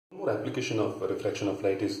More application of refraction of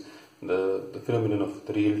light is the phenomenon of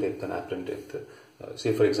the real depth and apparent depth.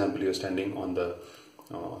 Say for example, you're standing on the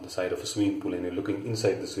side of a swimming pool and you're looking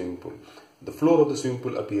inside the swimming pool. The floor of the swimming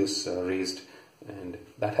pool appears raised, and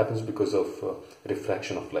that happens because of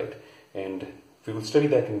refraction of light. And we will study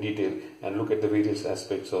that in detail and look at the various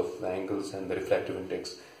aspects of the angles and the refractive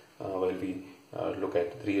index while we look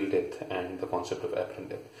at the real depth and the concept of apparent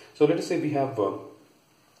depth. So let us say we have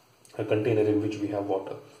a container in which we have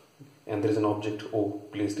water, and there is an object O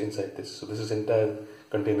placed inside this. So this entire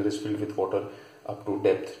container is filled with water up to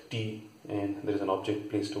depth T, and there is an object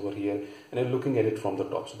placed over here, and I'm looking at it from the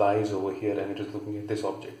top. So the eye is over here and it is looking at this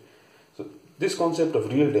object. So this concept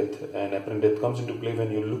of real depth and apparent depth comes into play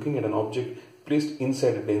when you're looking at an object placed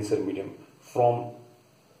inside a denser medium from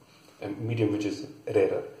a medium which is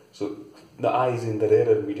rarer. So the eye is in the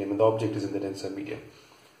rarer medium and the object is in the denser medium.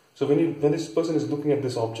 So when this person is looking at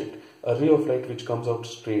this object, a ray of light which comes out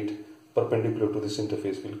straight perpendicular to this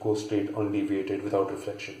interface will go straight undeviated without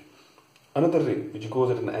reflection. Another ray which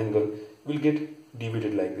goes at an angle will get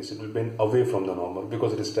deviated like this. It will bend away from the normal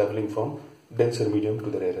because it is traveling from denser medium to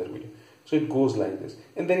the rarer medium. So it goes like this,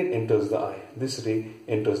 and then it enters the eye. This ray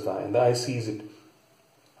enters the eye and the eye sees it.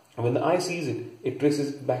 And when the eye sees it, it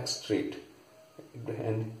traces it back straight,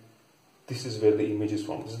 and this is where the image is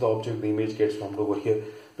formed. This is the object. The image gets formed over here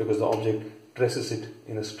because the object traces it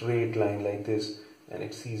in a straight line like this, and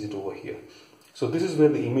it sees it over here. So this is where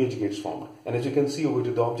the image gets formed, and as you can see over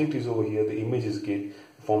here, the object is over here, the image is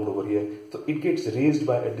formed over here. So it gets raised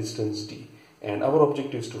by a distance d, and our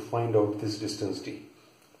objective is to find out this distance d.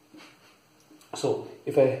 So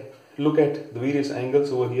if I look at the various angles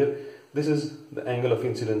over here, this is the angle of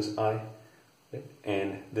incidence I, right?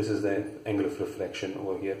 And this is the angle of reflection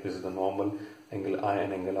over here. This is the normal angle I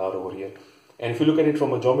and angle R over here. And if you look at it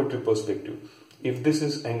from a geometry perspective, if this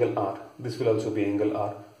is angle R, this will also be angle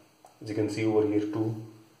R. As you can see over here, two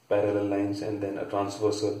parallel lines and then a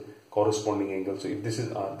transversal corresponding angle. So if this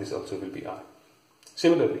is R, this also will be R.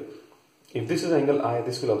 Similarly, if this is angle I,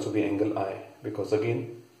 this will also be angle I, because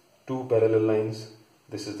again, two parallel lines,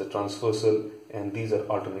 this is the transversal, and these are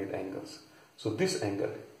alternate angles. So this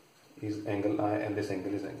angle is angle I and this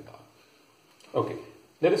angle is angle R. Okay,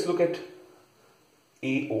 let us look at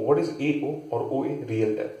AO. What is AO or OA?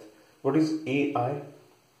 Real depth. What is AI?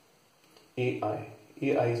 AI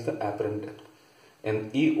is the apparent depth, and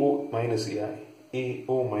AO minus AI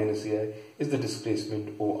is the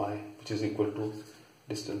displacement OI, which is equal to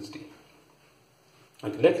distance d.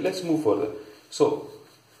 Okay, let's move further. So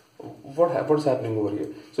what's happening over here?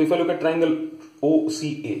 So if I look at triangle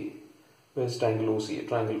OCA, where's triangle OCA?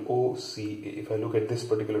 Triangle OCA. If I look at this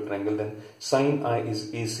particular triangle, then sine I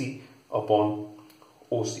is AC upon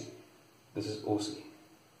OC. This is OC.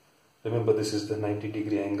 Remember, this is the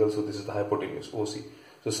 90-degree angle, so this is the hypotenuse, OC.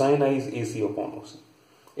 So sine I is AC upon OC.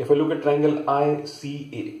 If I look at triangle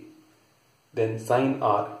ICA, then sine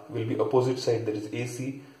R will be opposite side, that is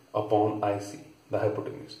AC upon IC, the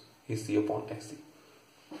hypotenuse, AC upon IC.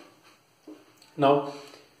 Now,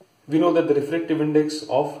 we know that the refractive index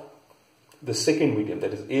of the second medium,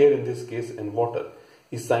 that is air in this case and water,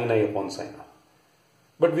 is sine I upon sine R.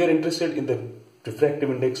 But we are interested in the refractive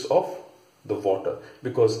index of the water,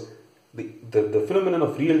 because the phenomenon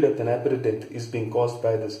of real depth and apparent depth is being caused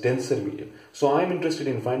by this denser medium. So I am interested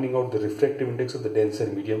in finding out the refractive index of the denser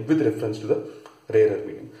medium with reference to the rarer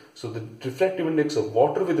medium. So the refractive index of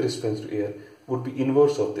water with reference to air would be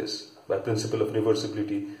inverse of this by principle of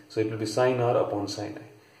reversibility. So it will be sine R upon sine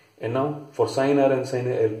I. And now for sine R and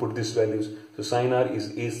sine I, I will put these values. So sine R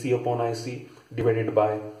is AC upon IC divided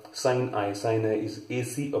by sine I. Sine I is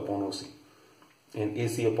AC upon OC. And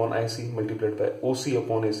AC upon IC multiplied by OC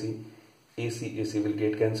upon AC. AC will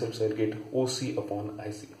get cancelled, so I will get OC upon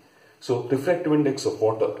IC. So refractive index of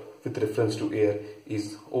water with reference to air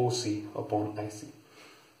is OC upon IC.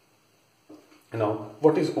 Now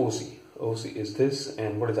what is OC? OC is this,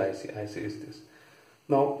 and what is IC? IC is this.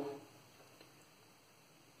 Now,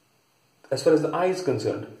 as far as the eye is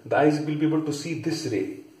concerned, the eyes will be able to see this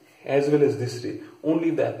ray as well as this ray only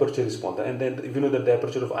if the aperture is small, and then if you know that the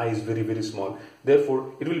aperture of eye is very, very small,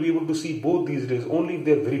 therefore it will be able to see both these rays only if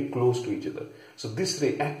they are very close to each other. So this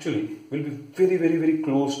ray actually will be very, very, very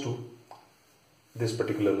close to this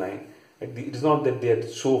particular line. It is not that they are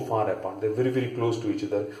so far apart, they are very, very close to each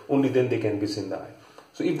other, only then they can be seen in the eye.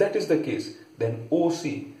 So if that is the case, then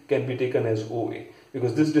OC can be taken as OA,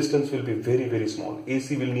 because this distance will be very, very small.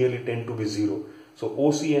 AC will nearly tend to be 0. So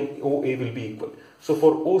OC and OA will be equal. So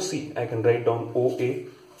for OC, I can write down OA,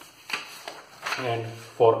 and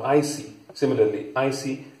for IC, similarly,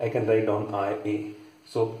 IC, I can write down IA.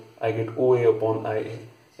 So I get OA upon IA,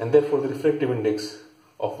 and therefore the refractive index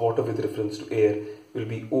of water with reference to air will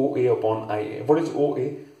be OA upon IA. What is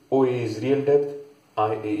OA? OA is real depth,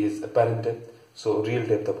 IA is apparent depth. So real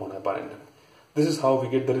depth upon apparent depth. This is how we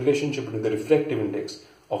get the relationship between the refractive index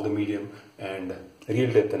of the medium and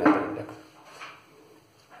real depth and apparent depth.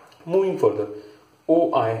 Moving further,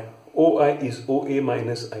 OI is OA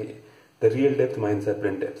minus IA, the real depth minus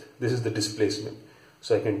apparent depth. This is the displacement.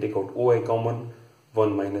 So I can take out OI common,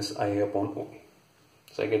 1 minus IA upon OA.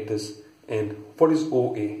 So I get this. And what is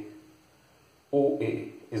OA?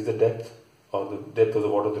 OA is the depth, or the depth of the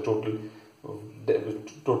water, the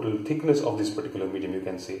total thickness of this particular medium, you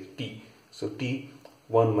can say T. So T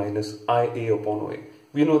 1 minus IA upon OA.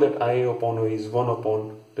 We know that IA upon OA is 1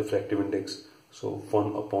 upon refractive index. So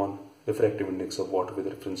 1 upon refractive index of water with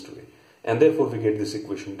reference to A. And therefore we get this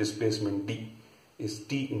equation, displacement D is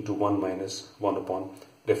T into 1 minus 1 upon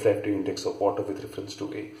refractive index of water with reference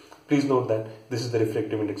to A. Please note that this is the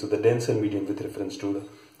refractive index of the denser medium with reference to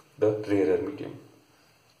the rarer medium.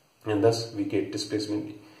 And thus we get displacement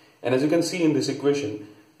D. And as you can see in this equation,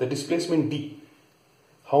 the displacement D,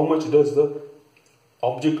 how much does the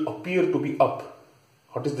object appear to be up?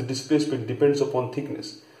 What is the displacement depends upon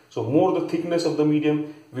thickness. So more the thickness of the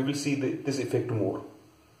medium, we will see this effect more.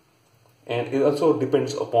 And it also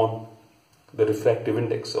depends upon the refractive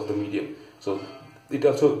index of the medium. So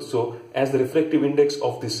as the refractive index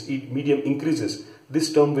of this medium increases,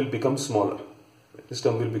 this term will become smaller.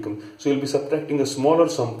 So you'll be subtracting a smaller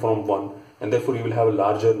sum from 1, and therefore you will have a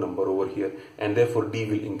larger number over here, and therefore D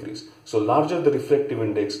will increase. So larger the refractive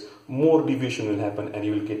index, more deviation will happen and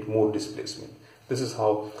you will get more displacement. This is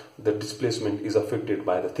how the displacement is affected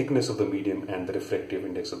by the thickness of the medium and the refractive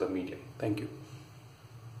index of the medium. Thank you.